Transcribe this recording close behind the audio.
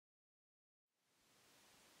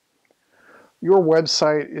Your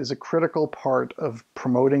website is a critical part of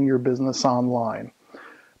promoting your business online.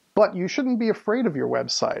 But you shouldn't be afraid of your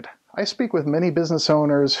website. I speak with many business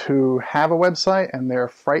owners who have a website and they're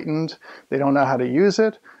frightened, they don't know how to use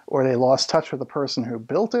it, or they lost touch with the person who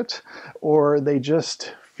built it, or they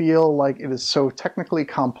just feel like it is so technically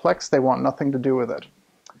complex they want nothing to do with it.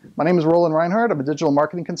 My name is Reinhart. I'm a digital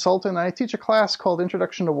marketing consultant, and I teach a class called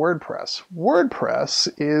Introduction to WordPress.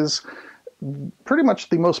 WordPress is pretty much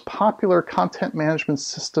the most popular content management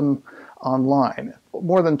system online.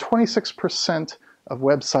 More than 26% of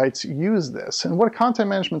websites use this. And what a content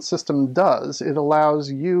management system does, it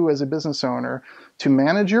allows you as a business owner to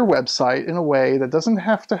manage your website in a way that doesn't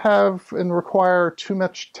have to have and require too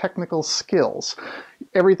much technical skills.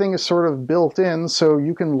 Everything is sort of built in, so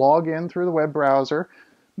you can log in through the web browser,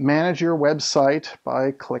 manage your website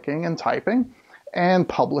by clicking and typing and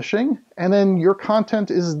publishing, and then your content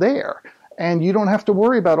is there. And you don't have to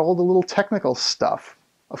worry about all the little technical stuff.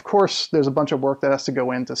 Of course, there's a bunch of work that has to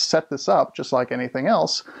go in to set this up, just like anything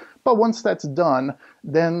else. But once that's done,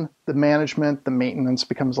 then the management, the maintenance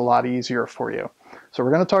becomes a lot easier for you. So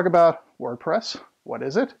we're going to talk about WordPress. What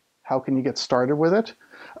is it? How can you get started with it?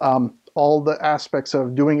 All the aspects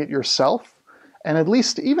of doing it yourself. And at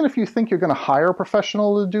least, even if you think you're going to hire a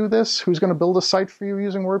professional to do this, who's going to build a site for you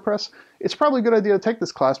using WordPress, it's probably a good idea to take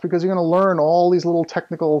this class because you're going to learn all these little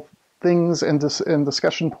technical things and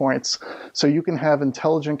discussion points so you can have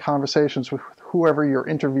intelligent conversations with whoever you're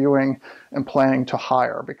interviewing and planning to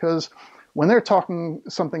hire. Because when they're talking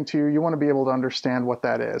something to you, you want to be able to understand what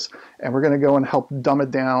that is. And we're going to go and help dumb it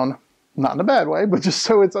down, not in a bad way, but just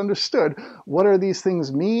so it's understood. What do these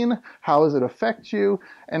things mean? How does it affect you?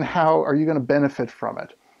 And how are you going to benefit from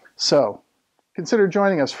it? So consider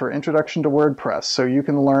joining us for Introduction to WordPress so you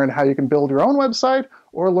can learn how you can build your own website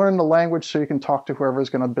or learn the language so you can talk to whoever is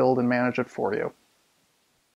going to build and manage it for you.